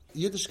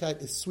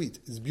Yiddishkeit is sweet,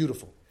 is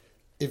beautiful.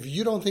 If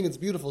you don't think it's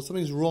beautiful,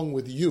 something's wrong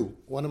with you.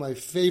 One of my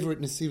favorite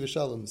Nesiva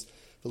Shaloms,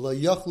 V'la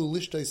yachlu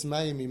lishtais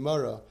mayim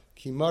imara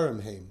ki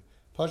marim heim.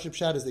 Parshat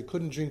Pshat is they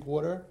couldn't drink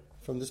water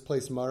from this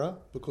place Mara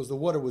because the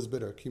water was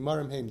bitter. Ki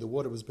marim heim, the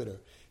water was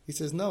bitter. He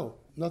says, no,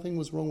 nothing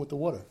was wrong with the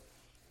water.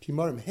 Ki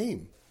marim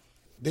heim,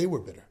 they were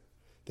bitter.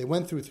 They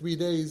went through 3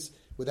 days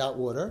without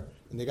water,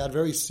 and they got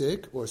very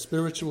sick, or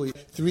spiritually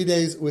 3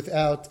 days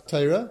without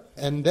Torah,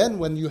 and then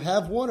when you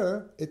have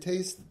water, it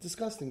tastes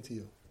disgusting to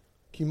you.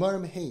 Ki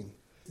marim heim.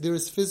 There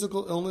is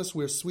physical illness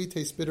where sweet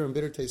tastes bitter and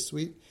bitter tastes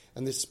sweet,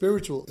 and there's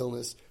spiritual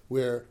illness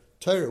where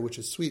Torah, which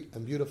is sweet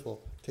and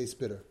beautiful, tastes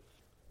bitter.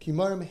 Ki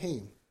marim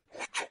heim.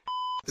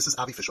 This is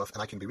Avi Fishoff,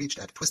 and I can be reached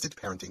at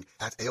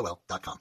twistedparenting@aol.com.